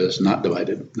Advaita is not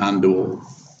divided, non-dual.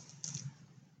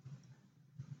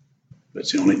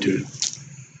 That's the only two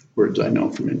words I know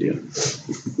from India.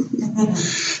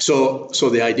 So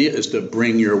the idea is to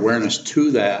bring your awareness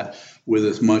to that with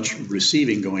as much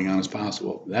receiving going on as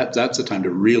possible. That's the time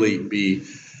to really be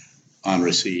on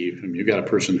receive. I mean, you've got a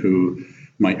person who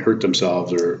might hurt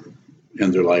themselves or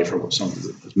end their life or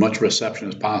something, as much reception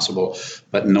as possible,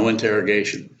 but no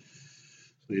interrogation.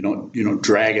 So you don't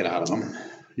drag it out of them.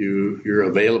 You're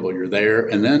available, you're there,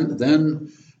 and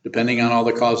then depending on all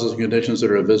the causes and conditions that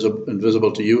are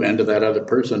invisible to you and to that other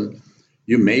person,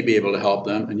 you may be able to help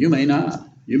them, and you may not.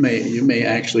 You may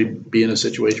actually be in a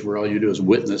situation where all you do is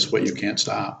witness what you can't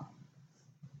stop.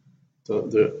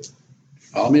 So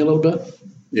follow me a little bit? If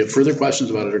you have further questions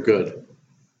about it, are good.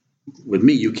 With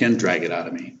me, you can drag it out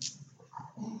of me.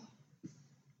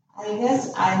 I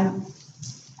guess I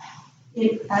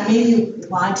may be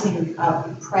wanting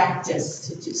practice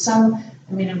to do some.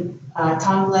 I mean,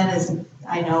 Tonglen is,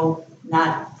 I know,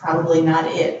 probably not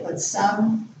it, but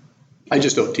some. I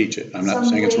just don't teach it. I'm not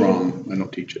saying it's wrong. I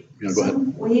don't teach it. Go ahead.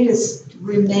 Some way to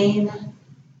remain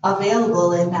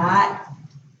available and not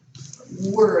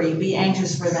worry, be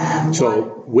anxious for them.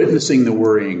 So witnessing the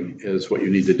worrying is what you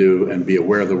need to do, and be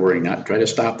aware of the worrying, not try to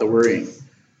stop the worrying.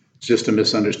 It's just a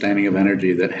misunderstanding of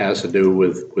energy that has to do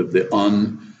with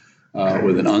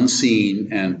an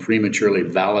unseen and prematurely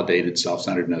validated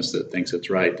self-centeredness that thinks it's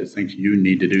right, that thinks you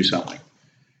need to do something,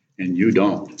 and you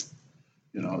don't.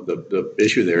 The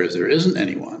issue there is there isn't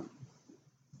anyone.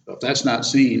 So if that's not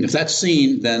seen, if that's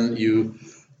seen, then you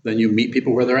meet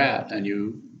people where they're at, and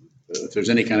if there's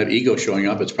any kind of ego showing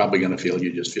up, it's probably going to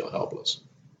you just feel helpless.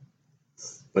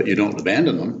 But you don't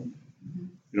abandon them.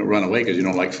 You don't run away because you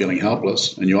don't like feeling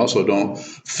helpless, and you also don't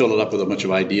fill it up with a bunch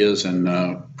of ideas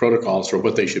and protocols for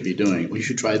what they should be doing. Well, you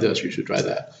should try this, you should try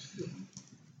that.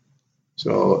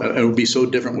 So it would be so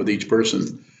different with each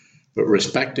person, but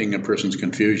respecting a person's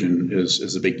confusion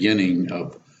is the beginning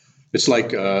of. It's like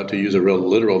to use a real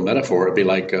literal metaphor. It'd be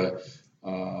like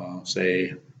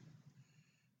say,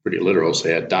 pretty literal,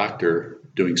 say a doctor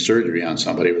doing surgery on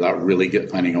somebody without really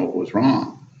finding out what was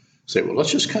wrong. Say, well,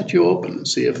 let's just cut you open and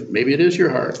see if maybe it is your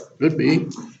heart. Could be.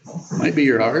 Might be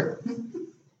your heart.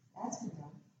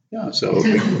 Yeah, so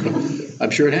I'm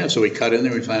sure it has. So we cut in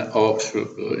there, we find,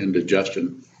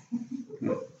 indigestion.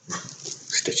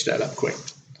 Stitch that up quick.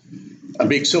 I'm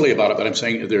being silly about it, but I'm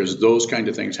saying there's those kind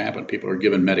of things happen. People are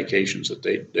given medications that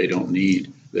they don't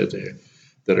need, that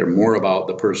that are more about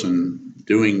the person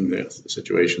doing the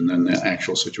situation than the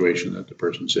actual situation that the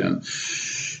person's in.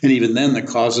 And even then, the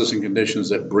causes and conditions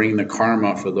that bring the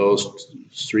karma for those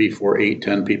 3, 4, 8,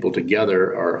 10 people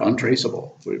together are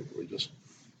untraceable. We just,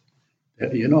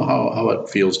 you know how it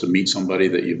feels to meet somebody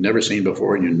that you've never seen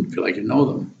before and you feel like you know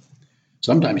them.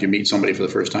 Sometimes you meet somebody for the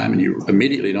first time and you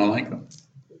immediately don't like them.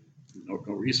 No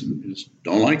reason, you just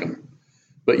don't like them.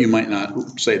 But you might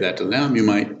not say that to them. You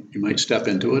might step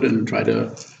into it and try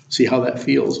to see how that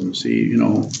feels and see,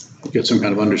 get some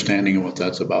kind of understanding of what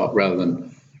that's about, rather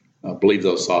than believe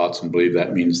those thoughts and believe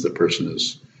that means the person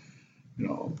is,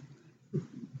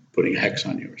 putting a hex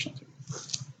on you or something.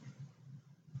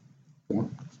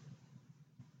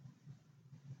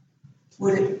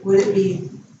 Would it be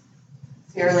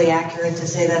fairly accurate to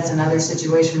say that's another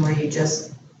situation where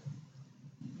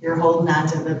you're holding on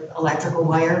to the electrical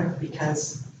wire?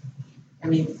 Because,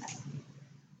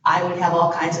 I would have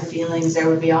all kinds of feelings, there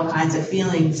would be all kinds of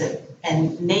feelings,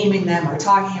 and naming them or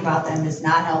talking about them is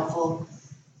not helpful.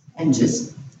 And you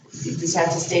just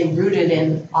have to stay rooted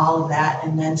in all of that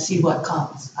and then see what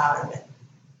comes out of it,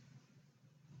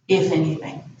 if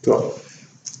anything. So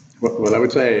what I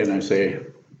would say, and I say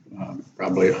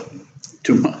probably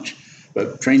too much,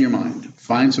 but train your mind.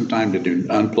 Find some time to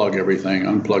unplug everything,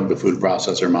 unplug the food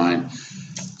processor mind,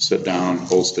 sit down,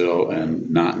 hold still, and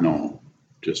not know.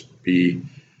 Just be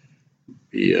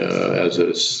as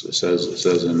it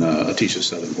says in Atisha's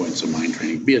 7 Points of Mind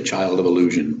Training, be a child of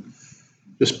illusion.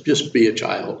 Just be a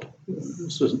child.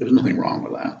 There's nothing wrong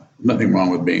with that. Nothing wrong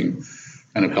with being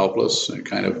kind of helpless and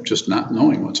kind of just not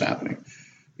knowing what's happening.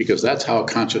 Because that's how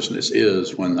consciousness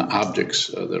is when the objects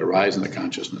that arise in the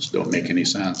consciousness don't make any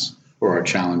sense or are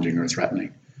challenging or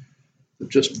threatening.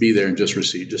 Just be there and just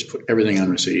receive. Just put everything on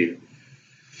receive.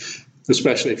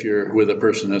 Especially if you're with a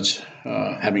person that's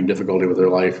having difficulty with their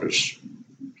life or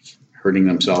hurting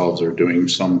themselves or doing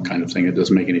some kind of thing that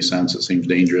doesn't make any sense. It seems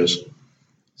dangerous.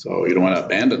 So you don't want to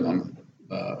abandon them.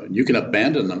 You can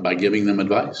abandon them by giving them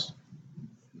advice.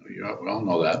 We all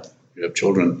know that. You have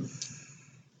children.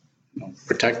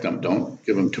 Protect them. Don't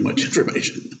give them too much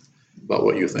information about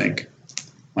what you think.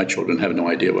 My children have no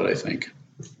idea what I think.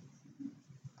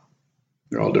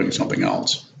 They're all doing something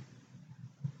else.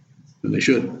 And they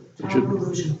should. Child of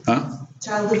illusion. Huh?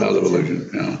 Child of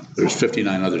illusion, yeah. There's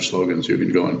 59 other slogans. You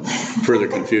can go and further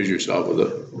confuse yourself with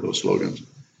those slogans.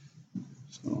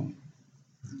 So,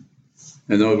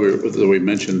 and though we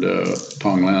mentioned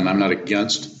Tonglen, I'm not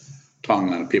against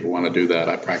Tonglen. If people want to do that,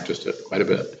 I practiced it quite a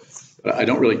bit. But I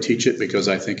don't really teach it because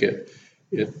I think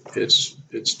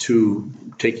it's too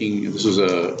taking. This is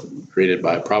created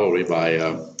by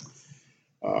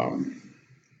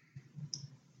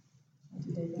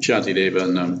Shantideva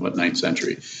in the 9th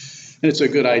century. And it's a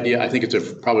good idea. I think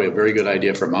it's probably a very good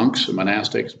idea for monks and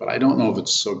monastics, but I don't know if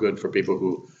it's so good for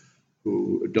people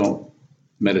who don't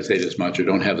meditate as much or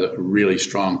don't have a really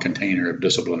strong container of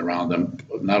discipline around them.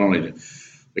 Not only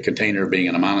the container of being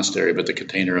in a monastery, but the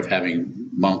container of having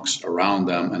monks around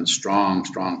them and strong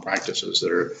practices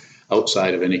that are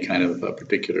outside of any kind of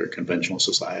particular conventional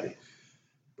society.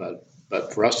 But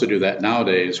for us to do that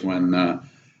nowadays, when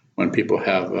people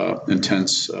have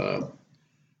intense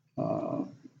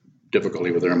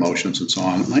difficulty with their emotions and so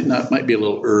on, it might be a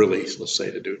little early, let's say,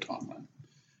 to do Tonglen.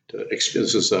 This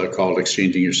is called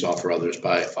exchanging yourself for others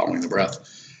by following the breath.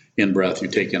 In breath, you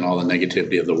take in all the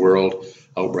negativity of the world.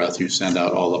 Out breath, you send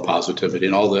out all the positivity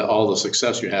and all the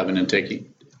success you have in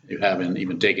taking in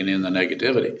the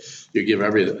negativity. You give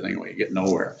everything away. You get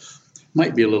nowhere.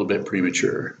 Might be a little bit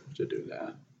premature to do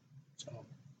that. So,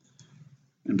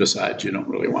 and besides, you don't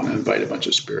really want to invite a bunch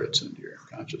of spirits into your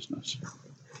consciousness.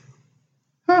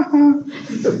 Are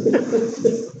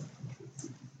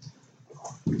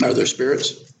there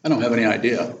spirits? I don't have any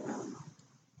idea.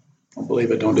 Don't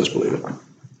believe it, don't disbelieve it. Of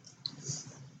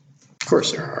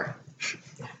course there are.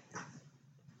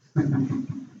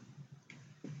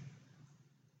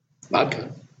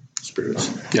 Vodka,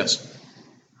 spirits, yes.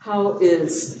 How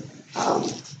is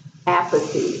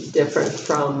apathy different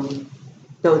from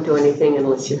don't do anything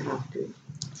unless you have to?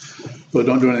 Well,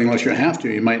 don't do anything unless you have to.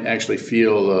 You might actually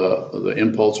feel the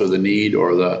impulse or the need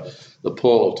or the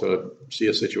pull to see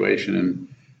a situation and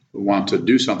want to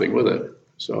do something with it.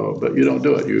 So, but you don't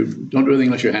do it. You don't do anything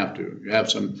unless you have to. You have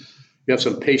some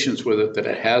patience with it that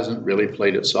it hasn't really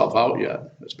played itself out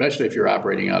yet, especially if you're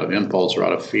operating out of impulse or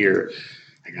out of fear.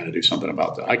 I got to do something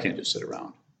about that. I can't just sit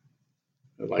around.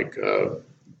 Like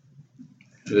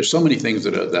there's so many things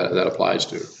that applies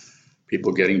to.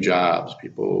 People getting jobs,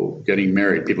 people getting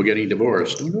married, people getting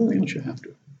divorced. Don't do anything unless you have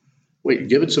to. wait,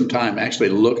 give it some time. Actually,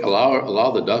 look,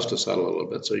 allow the dust to settle a little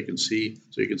bit, so you can see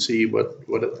what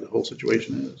the whole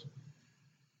situation is.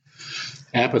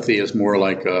 Apathy is more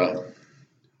like the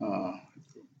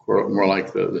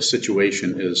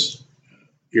situation is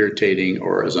irritating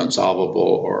or is unsolvable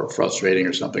or frustrating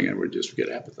or something, and we just get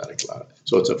apathetic about it.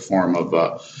 So it's a form of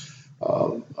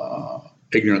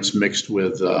ignorance mixed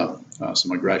with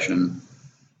some aggression,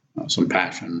 some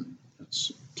passion.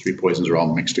 It's three poisons are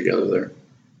all mixed together there.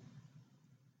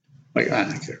 Like, I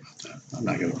don't care about that. I'm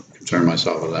not going to concern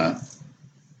myself with that.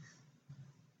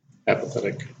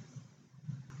 Apathetic.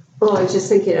 Well, I was just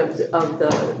thinking of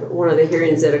one of the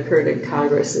hearings that occurred in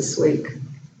Congress this week,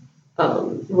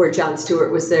 where Jon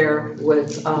Stewart was there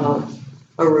with a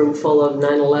room full of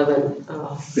 9/11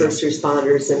 first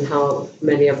responders, and how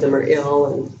many of them are ill,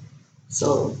 and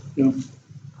so. Yeah.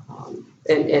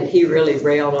 And he really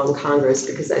railed on Congress,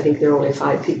 because I think there were only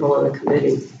 5 people on the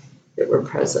committee that were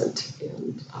present,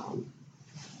 and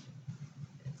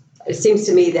it seems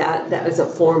to me that that was a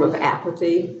form of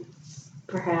apathy,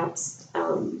 perhaps,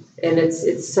 and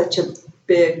it's such a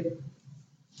big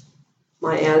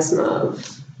miasma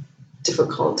of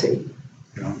difficulty.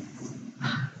 Yeah.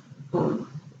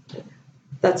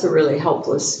 That's a really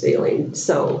helpless feeling.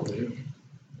 So,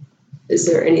 is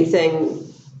there anything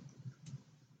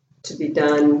to be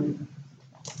done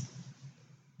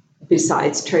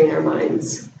besides train our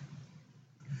minds?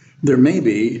 There may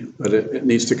be, but it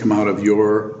needs to come out of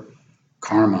your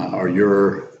karma or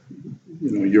your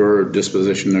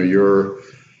disposition or your,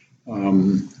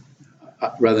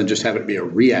 rather than just have it be a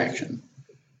reaction.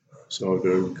 So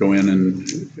to go in and,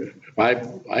 if I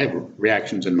have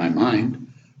reactions in my mind,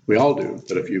 we all do.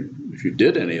 But if you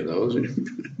did any of those,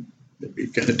 it'd be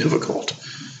kind of difficult.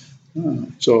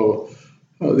 So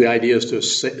the idea is to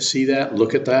see that,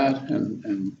 look at that,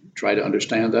 and try to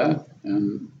understand that.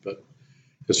 But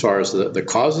as far as the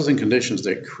causes and conditions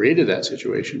that created that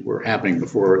situation were happening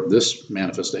before this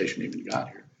manifestation even got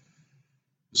here.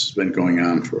 This has been going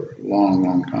on for a long,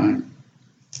 long time.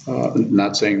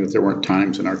 Not saying that there weren't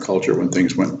times in our culture when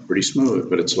things went pretty smooth,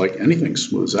 but it's like anything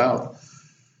smooths out.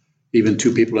 Even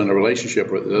 2 people in a relationship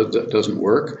that doesn't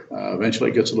work,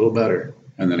 eventually it gets a little better,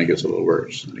 and then it gets a little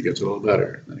worse, and it gets a little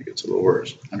better, and then it gets a little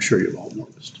worse. I'm sure you've all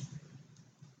noticed.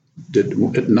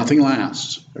 Nothing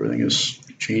lasts. Everything is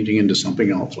changing into something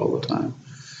else all the time.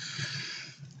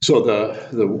 So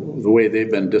the way they've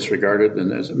been disregarded,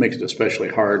 and it makes it especially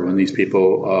hard when these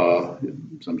people,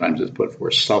 sometimes it's put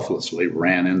forth, selflessly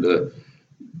ran into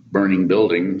burning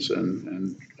buildings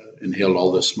and inhaled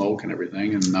all this smoke and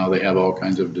everything, and now they have all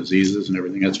kinds of diseases and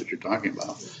everything. That's what you're talking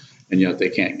about, and yet they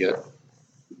can't get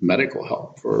medical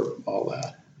help for all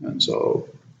that. And so,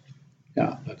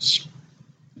 yeah, it's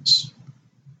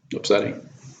upsetting.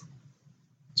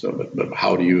 So, but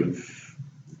how do you,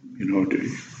 you'd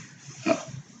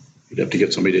have to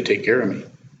get somebody to take care of me.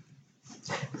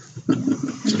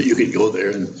 So you could go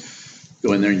there and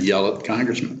go in there and yell at the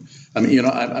congressman. I mean,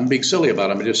 I'm being silly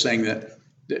about it. I'm just saying that,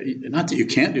 not that you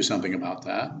can't do something about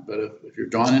that, but if you're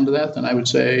drawn into that, then I would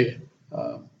say,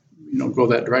 go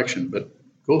that direction. But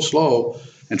go slow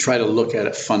and try to look at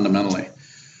it fundamentally.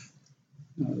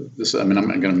 I'm not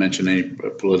going to mention any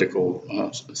political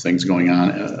things going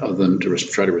on other than to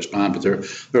try to respond. But there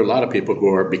are a lot of people who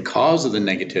are, because of the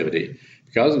negativity,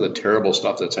 because of the terrible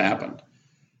stuff that's happened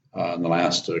in the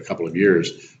last couple of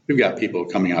years, we've got people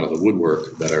coming out of the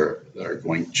woodwork that are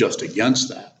going just against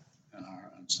that.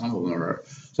 And some of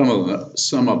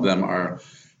them are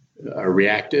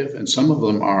reactive, and some of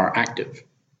them are active.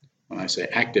 When I say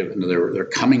active, they're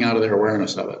coming out of their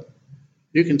awareness of it.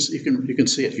 You can see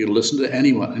it if you listen to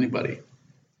anybody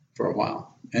for a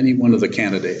while, any one of the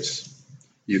candidates.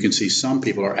 You can see some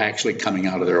people are actually coming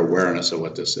out of their awareness of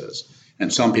what this is,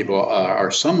 and some people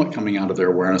are somewhat coming out of their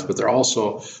awareness, but they're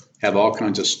also have all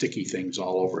kinds of sticky things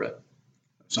all over it.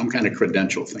 Some kind of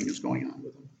credential thing is going on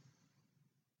with them.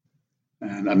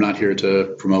 And I'm not here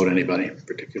to promote anybody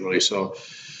particularly, so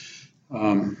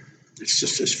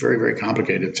it's very, very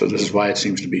complicated. So this is why it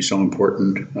seems to be so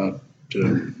important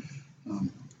to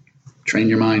train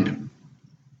your mind.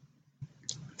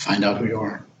 Find out who you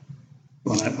are.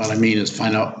 What I mean is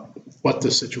find out what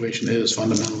the situation is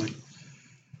fundamentally.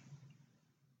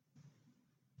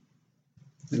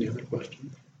 Any other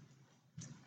questions?